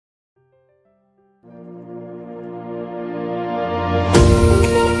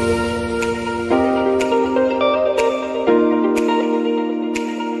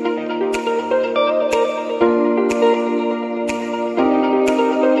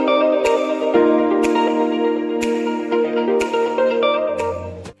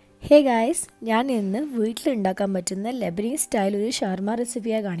Hey guys, ഞാൻ ഇന്ന് വീട്ടിൽ ഉണ്ടാക്കാൻ പറ്റുന്ന ലെബനീസ് സ്റ്റൈൽ ഒരു ഷവർമ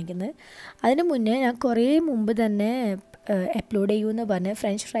റെസിപ്പിയാണ് കാണിക്കുന്നത്. അതിനു മുന്നേ ഞാൻ കുറേ മുമ്പ് തന്നെ അപ്ലോഡ് ചെയ്യുമെന്ന് പറഞ്ഞ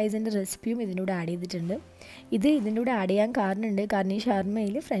ഫ്രഞ്ച് ഫ്രൈസിൻ്റെ റെസിപ്പിയും ഇതിനോട് ആഡ് ചെയ്തിട്ടുണ്ട്. ഇതിൻ്റെ കൂടെ ആഡ് ചെയ്യാൻ കാരണമുണ്ട്, കാരണം ഈ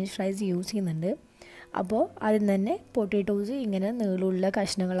ഷവർമയിൽ ഫ്രഞ്ച് ഫ്രൈസ് യൂസ് ചെയ്യുന്നുണ്ട്. അപ്പോൾ അതിൽ തന്നെ പൊട്ടാറ്റോസ് ഇങ്ങനെ നീളമുള്ള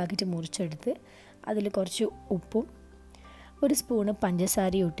കഷ്ണങ്ങളാക്കിയിട്ട് മുറിച്ചെടുത്ത് അതിൽ കുറച്ച് ഉപ്പും ഒരു സ്പൂണ്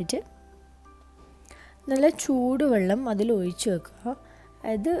പഞ്ചസാരയും ഇട്ടിട്ട് നല്ല ചൂടുവെള്ളം അതിൽ ഒഴിച്ച് വെക്കുക.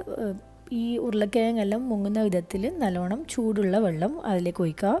 അത് ഈ ഉരുളക്കിഴങ്ങെല്ലാം മുങ്ങുന്ന വിധത്തിൽ നല്ലോണം ചൂടുള്ള വെള്ളം അതിലേക്ക്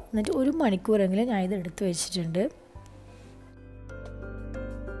ഒഴിക്കുക. എന്നിട്ട് 1 മണിക്കൂറെങ്കിലും ഞാൻ ഇത് എടുത്ത് വെച്ചിട്ടുണ്ട്.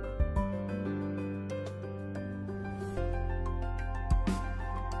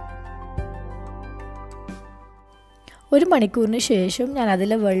 ഒരു മണിക്കൂറിന് ശേഷം ഞാൻ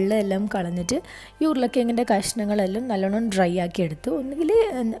അതിലെ വെള്ളമെല്ലാം കളഞ്ഞിട്ട് ഈ ഉരുളക്കിഴങ്ങിൻ്റെ കഷ്ണങ്ങളെല്ലാം നല്ലോണം ഡ്രൈ ആക്കി എടുത്തു. ഒന്നുകിൽ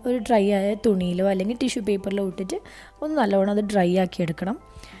ഒരു ഡ്രൈ ആയ തുണിയിലോ അല്ലെങ്കിൽ ടിഷ്യൂ പേപ്പറിലോ ഇട്ടിട്ട് ഒന്ന് നല്ലോണം അത് ഡ്രൈ ആക്കി എടുക്കണം.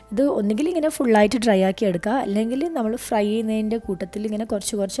 ഇത് ഒന്നുകിൽ ഇങ്ങനെ ഫുള്ളായിട്ട് ഡ്രൈ ആക്കി എടുക്കുക, അല്ലെങ്കിൽ നമ്മൾ ഫ്രൈ ചെയ്യുന്നതിൻ്റെ കൂട്ടത്തിൽ ഇങ്ങനെ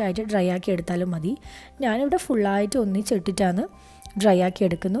കുറച്ചായിട്ട് ഡ്രൈ ആക്കി എടുത്താലും മതി. ഞാനിവിടെ ഫുള്ളായിട്ട് ഒന്നിച്ചിട്ടിട്ടാണ് ഡ്രൈ ആക്കി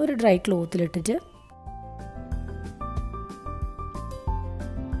എടുക്കുന്നത്, ഒരു ഡ്രൈ ക്ലോത്തിലിട്ടിട്ട്.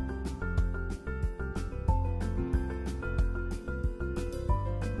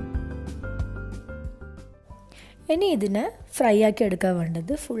 ഇനി ഇതിനെ ഫ്രൈ ആക്കി എടുക്കാൻ വേണ്ടത്,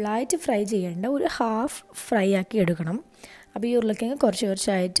 ഫുള്ളായിട്ട് ഫ്രൈ ചെയ്യേണ്ട, ഒരു ഹാഫ് ഫ്രൈ ആക്കി എടുക്കണം. അപ്പോൾ ഈ ഉരുളക്കിഴങ്ങ്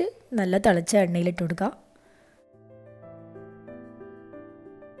കുറച്ചായിട്ട് നല്ല തിളച്ച എണ്ണയിലിട്ട് കൊടുക്കുക.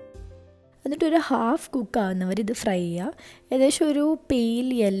 എന്നിട്ടൊരു ഹാഫ് കുക്കാവുന്നവർ ഇത് ഫ്രൈ ചെയ്യുക. ഏകദേശം ഒരു പെയിൽ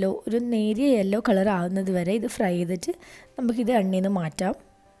യെല്ലോ, ഒരു നേരിയ യെല്ലോ കളർ ആവുന്നത് വരെ ഇത് ഫ്രൈ ചെയ്തിട്ട് നമുക്കിത് എണ്ണയിൽ നിന്ന് മാറ്റാം.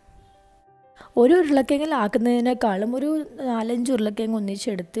 ഒരു ഉരുളക്കിഴങ്ങിലാക്കുന്നതിനേക്കാളും ഒരു 4-5 ഉരുളക്കിഴങ്ങ്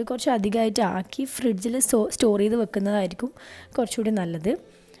ഒന്നിച്ചെടുത്ത് കുറച്ച് അധികമായിട്ട് ആക്കി ഫ്രിഡ്ജിൽ സ്റ്റോർ ചെയ്ത് വെക്കുന്നതായിരിക്കും കുറച്ചുകൂടി നല്ലത്.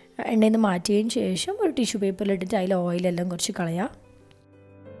 എണ്ണയിൽ നിന്ന് മാറ്റിയതിന് ശേഷം ഒരു ടിഷ്യൂ പേപ്പറിലിട്ടിട്ട് അതിൽ ഓയിലെല്ലാം കുറച്ച് കളയാം.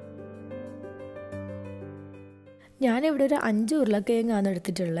 ഞാനിവിടെ ഒരു 5 ഉരുളക്കിഴങ്ങാണ്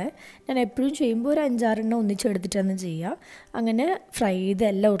എടുത്തിട്ടുള്ളത്. ഞാൻ എപ്പോഴും ചെയ്യുമ്പോൾ ഒരു 5-6 എണ്ണം ഒന്നിച്ചെടുത്തിട്ടാണ് ചെയ്യുക. അങ്ങനെ ഫ്രൈ ചെയ്ത്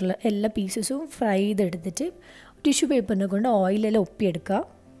എല്ലാ പീസസും ഫ്രൈ ചെയ്തെടുത്തിട്ട് ടിഷ്യൂ പേപ്പറിനെ കൊണ്ട് ഓയിലെല്ലാം ഒപ്പിയെടുക്കുക.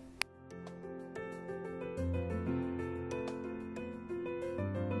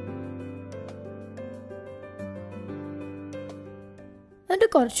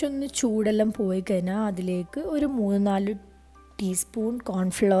 എന്നിട്ട് കുറച്ചൊന്ന് ചൂടെല്ലാം പോയി കഴിഞ്ഞാൽ അതിലേക്ക് ഒരു 3-4 ടീസ്പൂൺ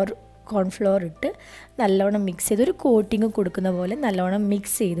കോൺഫ്ലോർ ഇട്ട് നല്ലോണം മിക്സ് ചെയ്ത് ഒരു കോട്ടിങ് കൊടുക്കുന്ന പോലെ നല്ലോണം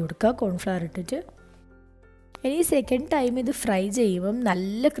മിക്സ് ചെയ്ത് കൊടുക്കുക കോൺഫ്ലവർ ഇട്ടിട്ട്. ഇനി സെക്കൻഡ് ടൈം ഇത് ഫ്രൈ ചെയ്യുമ്പം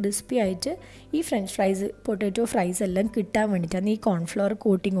നല്ല ക്രിസ്പി ആയിട്ട് ഈ ഫ്രഞ്ച് ഫ്രൈസ്, പൊട്ടാറ്റോ ഫ്രൈസ് എല്ലാം കിട്ടാൻ വേണ്ടിയിട്ടാണ് ഈ കോൺഫ്ലവർ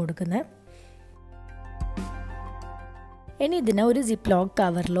കോട്ടിങ് കൊടുക്കുന്നത്. ഇനി ഇതിനെ ഒരു സിപ്പ് ലോക്ക്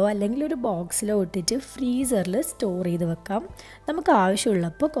കവറിലോ അല്ലെങ്കിൽ ഒരു ബോക്സിലോ ഇട്ടിട്ട് ഫ്രീസറിൽ സ്റ്റോർ ചെയ്ത് വെക്കാം. നമുക്ക്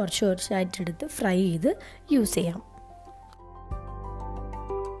ആവശ്യമുള്ളപ്പോൾ കുറച്ചായിട്ടെടുത്ത് ഫ്രൈ ചെയ്ത് യൂസ് ചെയ്യാം.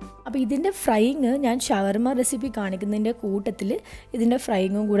 അപ്പോൾ ഇതിൻ്റെ ഫ്രൈയിങ് ഞാൻ ഷവർമ റെസിപ്പി കാണിക്കുന്നതിൻ്റെ കൂട്ടത്തിൽ ഇതിൻ്റെ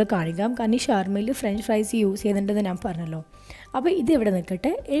ഫ്രൈയിങ്ങും കൂടെ കാണിക്കാം. കാരണം ഈ ഷവർമയിൽ ഫ്രഞ്ച് ഫ്രൈസ് യൂസ് ചെയ്യുന്നുണ്ടെന്ന് ഞാൻ പറഞ്ഞല്ലോ. അപ്പോൾ ഇത് ഇവിടെ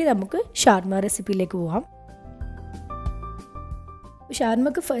നിൽക്കട്ടെ. ഇനി നമുക്ക് ഷവർമ റെസിപ്പിയിലേക്ക് പോവാം.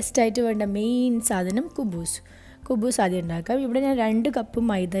 ഷവർമക്ക് ഫസ്റ്റായിട്ട് വേണ്ട മെയിൻ സാധനം കുബൂസ് ആദ്യം ഉണ്ടാക്കാം. ഇവിടെ ഞാൻ 2 കപ്പ്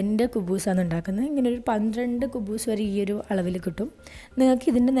മൈദൻ്റെ കുബൂസാണ് ഉണ്ടാക്കുന്നത്. ഇങ്ങനെ ഒരു 12 കുബൂസ് വരെ ഈ ഒരു അളവിൽ കിട്ടും. നിങ്ങൾക്ക്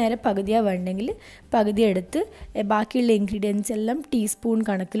ഇതിൻ്റെ നേരെ പകുതിയാണ് വേണ്ടെങ്കിൽ പകുതി എടുത്ത് ബാക്കിയുള്ള ഇൻഗ്രീഡിയൻസ് എല്ലാം ടീസ്പൂൺ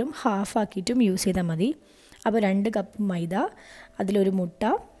കണക്കിലും ഹാഫ് ആക്കിയിട്ടും യൂസ് ചെയ്താൽ മതി. അപ്പോൾ 2 കപ്പ് മൈദ, അതിലൊരു മുട്ട,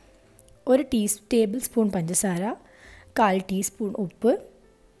 1 ടേബിൾ സ്പൂൺ പഞ്ചസാര, 1/4 ടീസ്പൂൺ ഉപ്പ്,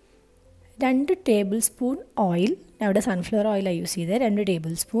 2 ടേബിൾ സ്പൂൺ ഓയിൽ. ഞാൻ ഇവിടെ സൺഫ്ലവർ ഓയിലാണ് യൂസ് ചെയ്തത്, 2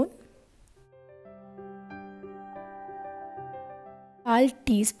 table spoon, 1/2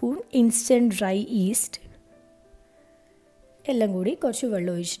 teaspoon instant dry east. എല്ലാം കൂടി കുറച്ച്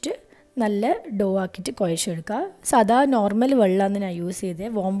വെള്ളം ഒഴിച്ചിട്ട് നല്ല ഡോ ആക്കിയിട്ട് കുഴച്ചെടുക്കുക. സാധാ നോർമൽ വെള്ളമാണ് ഞാൻ യൂസ് ചെയ്തത്,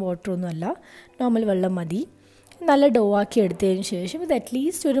 വാം വാട്ടറൊന്നും അല്ല, നോർമൽ വെള്ളം മതി. നല്ല ഡോ ആക്കി എടുത്തതിന് ശേഷം ഇത്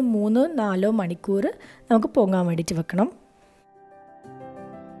അറ്റ്ലീസ്റ്റ് ഒരു 3-4 മണിക്കൂർ നമുക്ക് പൊങ്ങാൻ വേണ്ടിയിട്ട് വെക്കണം.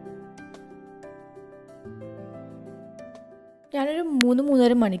 ഞാനൊരു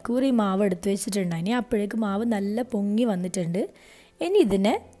 3-3.5 മണിക്കൂർ ഈ മാവ് എടുത്ത് വെച്ചിട്ടുണ്ടായിന്. അപ്പോഴേക്ക് മാവ് നല്ല പൊങ്ങി വന്നിട്ടുണ്ട്. ഇനി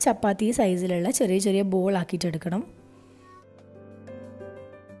ഇതിനെ ചപ്പാത്തി സൈസിലുള്ള ചെറിയ ബോളാക്കിയിട്ടെടുക്കണം.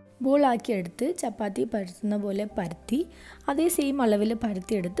 ബോളാക്കിയെടുത്ത് ചപ്പാത്തി പരത്തുന്ന പോലെ പരത്തി അതേ സെയിം അളവിൽ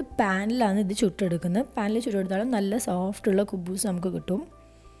പരത്തിയെടുത്ത് പാനിലാണ് ഇത് ചുട്ടെടുക്കുന്നത്. പാനിൽ ചുട്ടെടുത്താലും നല്ല സോഫ്റ്റുള്ള കുബൂസ് നമുക്ക് കിട്ടും.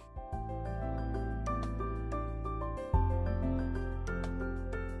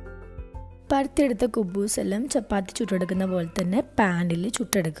 പരത്തിയെടുത്ത കുബൂസ് എല്ലാം ചപ്പാത്തി ചുട്ടെടുക്കുന്ന പോലെ തന്നെ പാനിൽ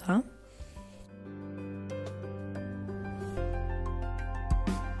ചുട്ടെടുക്കുക.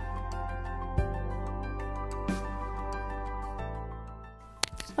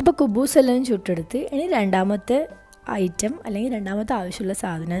 അപ്പോൾ കുബൂസ് എല്ലാം ചുട്ടെടുത്ത് ഇനി രണ്ടാമത്തെ ഐറ്റം അല്ലെങ്കിൽ രണ്ടാമത്തെ ആവശ്യമുള്ള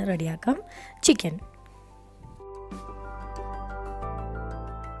സാധനം റെഡിയാക്കാം. ചിക്കൻ.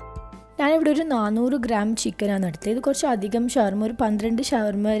 ഞാനിവിടെ ഒരു 400 ഗ്രാം ചിക്കനാണ് എടുത്തത്. ഇത് കുറച്ച് അധികം ഷവർമ, ഒരു 12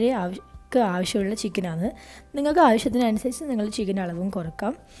 ഷവർമ വരെ ആവശ്യമുള്ള ചിക്കനാണ്. നിങ്ങൾക്ക് ആവശ്യത്തിനനുസരിച്ച് നിങ്ങൾ ചിക്കൻ അളവും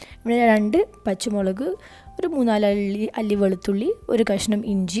കുറക്കാം. ഇവിടെ 2 പച്ചമുളക്, ഒരു 3-4 അല്ലി വെളുത്തുള്ളി, ഒരു കഷ്ണം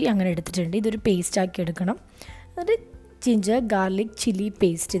ഇഞ്ചി അങ്ങനെ എടുത്തിട്ടുണ്ട്. ഇതൊരു പേസ്റ്റാക്കി എടുക്കണം. എന്നിട്ട് ജിഞ്ചർ ഗാർലിക് ചില്ലി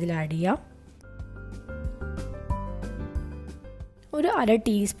പേസ്റ്റ് ഇതിൽ ആഡ് ചെയ്യാം. ഒരു 1/2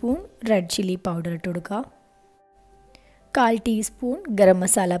 ടീസ്പൂൺ റെഡ് ചില്ലി പൗഡർ ഇട്ട് കൊടുക്കുക. 1/4 ടീസ്പൂൺ ഗരം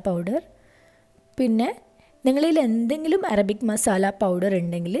മസാല പൗഡർ. പിന്നെ നിങ്ങളിൽ എന്തെങ്കിലും അറബിക് മസാല പൗഡർ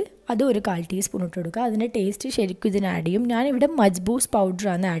ഉണ്ടെങ്കിൽ അത് ഒരു 1/4 ടീസ്പൂൺ ഇട്ട് കൊടുക്കുക. അതിൻ്റെ ടേസ്റ്റ് ശരിക്കും ഇതിന് ആഡ് ചെയ്യും. ഞാനിവിടെ മജ്ബൂസ്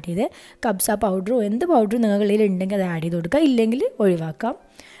പൗഡറാണ് ആഡ് ചെയ്തത്. കബ്സ പൗഡറോ എന്ത് പൗഡറും നിങ്ങളിൽ ഉണ്ടെങ്കിൽ അത് ആഡ് ചെയ്ത് കൊടുക്കുക, ഇല്ലെങ്കിൽ ഒഴിവാക്കാം.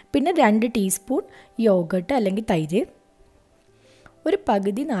 പിന്നെ 2 ടീസ്പൂൺ യോഗട്ട് അല്ലെങ്കിൽ തൈര്, ഒരു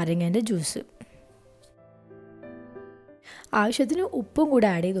പകുതി നാരങ്ങേൻ്റെ ജ്യൂസ്. ആവശ്യത്തിന് ഉപ്പും കൂടെ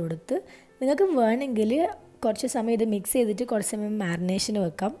ആഡ് ചെയ്ത് കൊടുത്ത് നിങ്ങൾക്ക് വേണമെങ്കിൽ കുറച്ച് സമയം ഇത് മിക്സ് ചെയ്തിട്ട് കുറച്ച് സമയം മാരിനേഷന്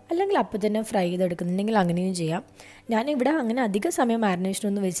വെക്കാം, അല്ലെങ്കിൽ അപ്പോൾ തന്നെ ഫ്രൈ ചെയ്തെടുക്കുന്നുണ്ടെങ്കിൽ അങ്ങനെയും ചെയ്യാം. ഞാനിവിടെ അങ്ങനെ അധിക സമയം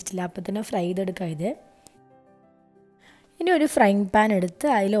മാരിനേഷനൊന്നും വെച്ചിട്ടില്ല, അപ്പോൾ തന്നെ ഫ്രൈ ചെയ്തെടുക്കാം ഇത്. ഇനി ഒരു ഫ്രൈങ് പാൻ എടുത്ത്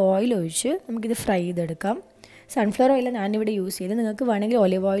അതിൽ ഓയിൽ ഒഴിച്ച് നമുക്കിത് ഫ്രൈ ചെയ്തെടുക്കാം. സൺഫ്ലവർ ഓയിൽ ഞാനിവിടെ യൂസ് ചെയ്ത്, നിങ്ങൾക്ക് വേണമെങ്കിൽ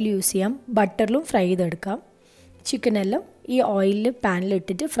ഒലിവ് ഓയിൽ യൂസ് ചെയ്യാം. ബട്ടറിലും ഫ്രൈ ചെയ്തെടുക്കാം. ചിക്കനെല്ലാം ഈ ഓയിലിൽ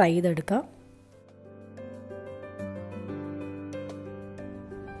പാനിലിട്ടിട്ട് ഫ്രൈ ചെയ്തെടുക്കാം.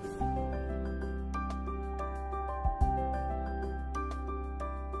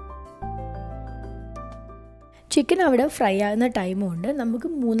 ചിക്കൻ അവിടെ ഫ്രൈ ആകുന്ന ടൈം കൊണ്ട് നമുക്ക്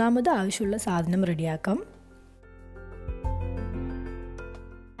മൂന്നാമത് ആവശ്യമുള്ള സാധനം റെഡിയാക്കാം.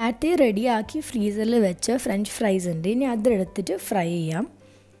 നേരത്തെ റെഡിയാക്കി ഫ്രീസറിൽ വെച്ച ഫ്രഞ്ച് ഫ്രൈസ് ഉണ്ട്. ഇനി അതെടുത്തിട്ട് ഫ്രൈ ചെയ്യാം.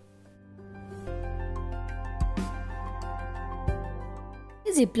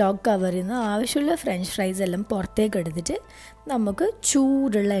 സിപ്പ് ലോക്ക് കവറിൽ നിന്ന് ആവശ്യമുള്ള ഫ്രഞ്ച് ഫ്രൈസ് എല്ലാം പുറത്തേക്ക് എടുത്തിട്ട് നമുക്ക്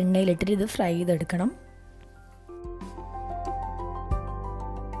ചൂടുള്ള എണ്ണയിലിട്ടിട്ട് ഇത് ഫ്രൈ ചെയ്തെടുക്കണം.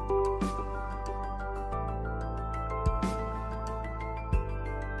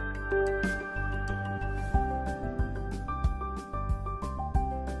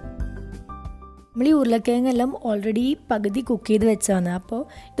 നമ്മൾ ഈ ഉരുളക്കിഴങ്ങെല്ലാം ഓൾറെഡി പകുതി കുക്ക് ചെയ്ത് വെച്ചതാണ്. അപ്പോൾ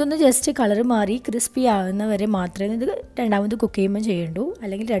ഇതൊന്ന് ജസ്റ്റ് കളർ മാറി ക്രിസ്പി ആകുന്ന വരെ മാത്രമേ ഇത് രണ്ടാമത് കുക്ക് ചെയ്യുമ്പോൾ ചെയ്യണ്ടൂ,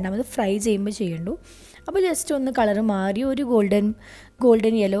 അല്ലെങ്കിൽ രണ്ടാമത് ഫ്രൈ ചെയ്യുമ്പോൾ ചെയ്യണ്ടൂ. അപ്പോൾ ജസ്റ്റ് ഒന്ന് കളർ മാറി ഒരു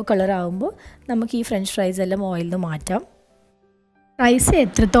ഗോൾഡൻ യെല്ലോ കളർ ആകുമ്പോൾ നമുക്ക് ഈ ഫ്രഞ്ച് ഫ്രൈസ് എല്ലാം ഓയിലിൽ നിന്ന് മാറ്റാം. ഫ്രൈസ്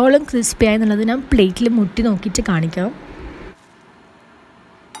എത്രത്തോളം ക്രിസ്പി ആയെന്നുള്ളത് ഞാൻ പ്ലേറ്റിൽ മുട്ടി നോക്കിയിട്ട് കാണിക്കാം.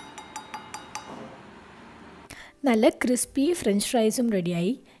 നല്ല ക്രിസ്പി ഫ്രഞ്ച് ഫ്രൈസും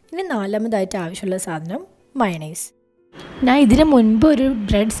റെഡിയായി. ഇനി നാലാമതായിട്ട് ആവശ്യമുള്ള സാധനം മയണൈസ്. ഞാൻ ഇതിന് മുൻപ് ഒരു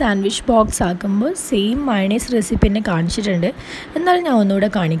ബ്രെഡ് സാൻഡ്വിച്ച് ബോക്സ് ആക്കുമ്പോൾ സെയിം മയണൈസ് റെസിപ്പി എന്നെ കാണിച്ചിട്ടുണ്ട്. എന്നാലും ഞാൻ ഒന്നുകൂടെ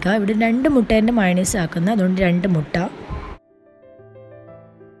കാണിക്കാം. ഇവിടെ 2 മുട്ടേൻ്റെ മയണൈസ് ആക്കുന്നത്, അതുകൊണ്ട് 2 മുട്ട,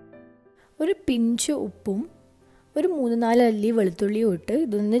 ഒരു പിഞ്ച് ഉപ്പും ഒരു 3-4 അല്ലി വെളുത്തുള്ളിയും ഇട്ട്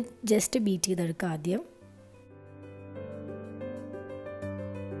ഇതൊന്ന് ജസ്റ്റ് ബീറ്റ് ചെയ്തെടുക്കുക ആദ്യം.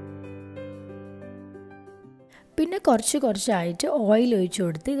 പിന്നെ കുറച്ചായിട്ട് ഓയിൽ ഒഴിച്ച്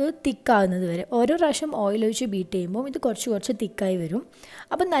കൊടുത്ത് ഇത് തിക്കാവുന്നത് വരെ ഓരോ പ്രാവശ്യം ഓയിൽ ഒഴിച്ച് ബീറ്റ് ചെയ്യുമ്പോൾ ഇത് കുറച്ച് തിക്കായി വരും.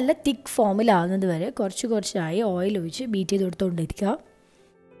 അപ്പം നല്ല തിക്ക് ഫോമിലാവുന്നത് വരെ കുറച്ചായി ഓയിൽ ഒഴിച്ച് ബീറ്റ് ചെയ്ത് കൊടുത്തുകൊണ്ടിരിക്കുക.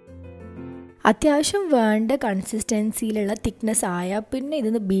 അത്യാവശ്യം വേണ്ട കൺസിസ്റ്റൻസിയിലുള്ള തിക്നെസ് ആയാൽ പിന്നെ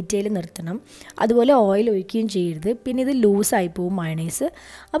ഇതൊന്ന് ബീറ്റ് ചെയ്ത് നിർത്തണം. അതുപോലെ ഓയിൽ ഒഴിക്കുകയും ചെയ്യരുത്, പിന്നെ ഇത് ലൂസായി പോവും മയണൈസ്.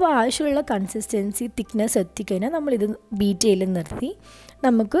 അപ്പോൾ ആവശ്യമുള്ള കൺസിസ്റ്റൻസി തിക്നെസ് എത്തിക്കഴിഞ്ഞാൽ നമ്മളിത് ബീറ്റ് ചെയ്ത് നിർത്തി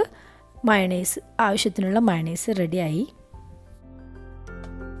നമുക്ക് മയണൈസ് ആവശ്യത്തിനുള്ള മയണൈസ് റെഡിയായി.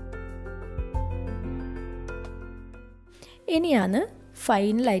 ഇനിയാണ്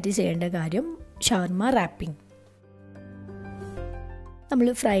ഫൈനലായിട്ട് ചെയ്യേണ്ട കാര്യം ഷവർമ റാപ്പിംഗ്. നമ്മൾ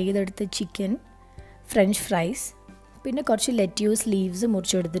ഫ്രൈ ചെയ്തെടുത്ത ചിക്കൻ, ഫ്രഞ്ച് ഫ്രൈസ്, പിന്നെ കുറച്ച് ലെറ്റ്യൂസ് ലീവ്സ്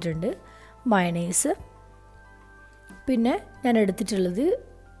മുറിച്ചെടുത്തിട്ടുണ്ട്, മയണൈസ്, പിന്നെ ഞാൻ എടുത്തിട്ടുള്ളത്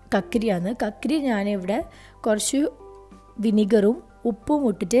കക്കിരിയാണ്. കക്കിരി ഞാനിവിടെ കുറച്ച് വിനിഗറും ഉപ്പും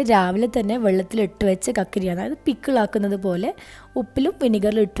ഇട്ടിട്ട് രാവിലെ തന്നെ വെള്ളത്തിലിട്ട് വെച്ച കക്കിരിയാണ്. അതായത് പിക്കിളാക്കുന്നത് പോലെ ഉപ്പിലും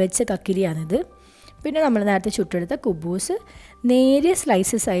വിനിഗറിലും ഇട്ട് വെച്ച കക്കിരിയാണിത്. പിന്നെ നമ്മൾ നേരത്തെ ചുട്ടെടുത്ത കുബൂസ്, നേരിയ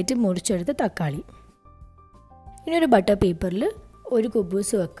സ്ലൈസസ് ആയിട്ട് മുറിച്ചെടുത്ത തക്കാളി. ഇനി ഒരു ബട്ടർ പേപ്പറിൽ ഒരു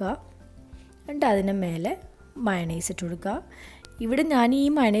കുബൂസ് വെക്കുക, എന്നിട്ട് അതിന് മേലെ മയണൈസ് ഇട്ട് കൊടുക്കുക. ഇവിടെ ഞാൻ ഈ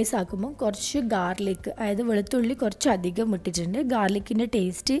മയണൈസ് ആക്കുമ്പോൾ കുറച്ച് ഗാർലിക്, അതായത് വെളുത്തുള്ളി കുറച്ച് അധികം ഇട്ടിട്ടുണ്ട്. ഗാർലിക്കിൻ്റെ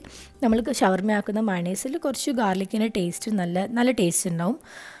ടേസ്റ്റ് നമ്മൾ ഷവർമ ആക്കുന്ന മയണൈസിൽ കുറച്ച് ഗാർലിക്കിൻ്റെ ടേസ്റ്റ് നല്ല ടേസ്റ്റ് ഉണ്ടാവും.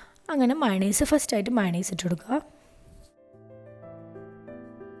 അങ്ങനെ മയണൈസ് ഫസ്റ്റായിട്ട് മയണൈസ് ഇട്ട് കൊടുക്കുക.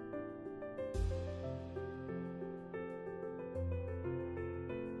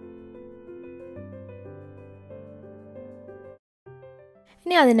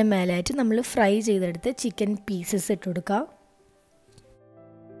 ഇനി അതിൻ്റെ മേലായിട്ട് നമ്മൾ ഫ്രൈ ചെയ്തെടുത്ത് ചിക്കൻ പീസസ് ഇട്ട് കൊടുക്കാം.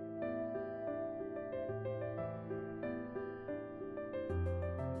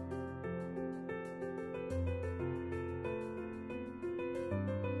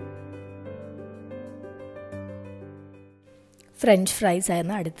 ഫ്രഞ്ച് ഫ്രൈസ്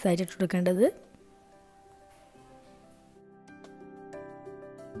ആയിരുന്നു അടുത്തതായിട്ട് ഇട്ട് കൊടുക്കേണ്ടത്.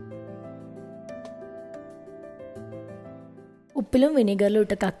 ഉപ്പിലും വിനീഗറിലും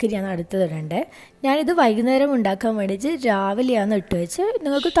ഇട്ട കക്കരിയാണ് അടുത്തത് ഇടേണ്ടത്. ഞാനിത് വൈകുന്നേരം ഉണ്ടാക്കാൻ വേണ്ടിയിട്ട് രാവിലെയാണ് ഇട്ട് വെച്ച്.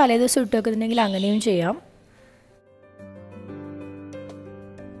 നിങ്ങൾക്ക് തലേദിവസം ഇട്ട് വെക്കുന്നുണ്ടെങ്കിൽ അങ്ങനെയും ചെയ്യാം.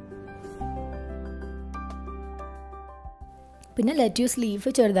 പിന്നെ ലെറ്റ്യൂസ്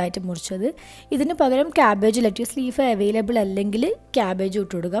ലീഫ് ചെറുതായിട്ട് മുറിച്ചത്. ഇതിന് പകരം ക്യാബേജ് ലെറ്റ്യൂസ് ലീഫ് അവൈലബിൾ അല്ലെങ്കിൽ ക്യാബേജ്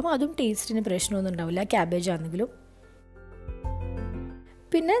ഇട്ട് കൊടുക്കാം. അതും ടേസ്റ്റിന് പ്രശ്നമൊന്നും ഉണ്ടാവില്ല ക്യാബേജ് ആണെങ്കിലും.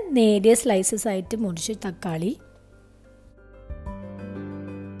 പിന്നെ നേരിയ സ്ലൈസസ് ആയിട്ട് മുറിച്ച് തക്കാളി,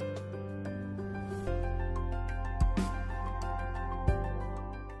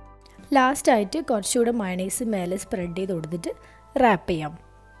 ലാസ്റ്റായിട്ട് കുറച്ചുകൂടെ മയണൈസ് മേലെ സ്പ്രെഡ് ചെയ്ത് കൊടുത്തിട്ട് റാപ്പ് ചെയ്യാം.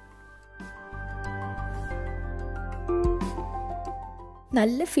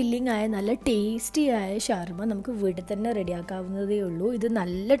 നല്ല ഫില്ലിംഗ് ആയ നല്ല ടേസ്റ്റി ആയ ഷവർമ നമുക്ക് വീട്ടിൽ തന്നെ റെഡിയാക്കാവുന്നതേ ഉള്ളൂ. ഇത്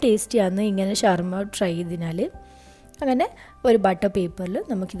നല്ല ടേസ്റ്റിയാണ് ഇങ്ങനെ ഷവർമ ട്രൈ ചെയ്തതിനാൽ. അങ്ങനെ ഒരു ബട്ടർ പേപ്പറിൽ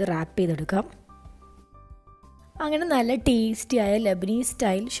നമുക്കിത് റാപ്പ് ചെയ്തെടുക്കാം. അങ്ങനെ നല്ല ടേസ്റ്റി ആയ ലെബനീസ്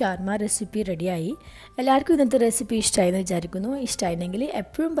സ്റ്റൈൽ ഷവർമ റെസിപ്പി റെഡിയായി. എല്ലാവർക്കും ഇന്നത്തെ റെസിപ്പി ഇഷ്ടമായെന്ന് വിചാരിക്കുന്നു. ഇഷ്ടമായിരുന്നെങ്കിൽ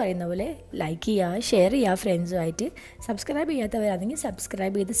എപ്പോഴും പറയുന്ന പോലെ ലൈക്ക് ചെയ്യുക, ഷെയർ ചെയ്യുക ഫ്രണ്ട്സുമായിട്ട്. സബ്സ്ക്രൈബ് ചെയ്യാത്തവരാണെങ്കിൽ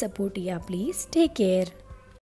സബ്സ്ക്രൈബ് ചെയ്ത് സപ്പോർട്ട് ചെയ്യുക. Please take care.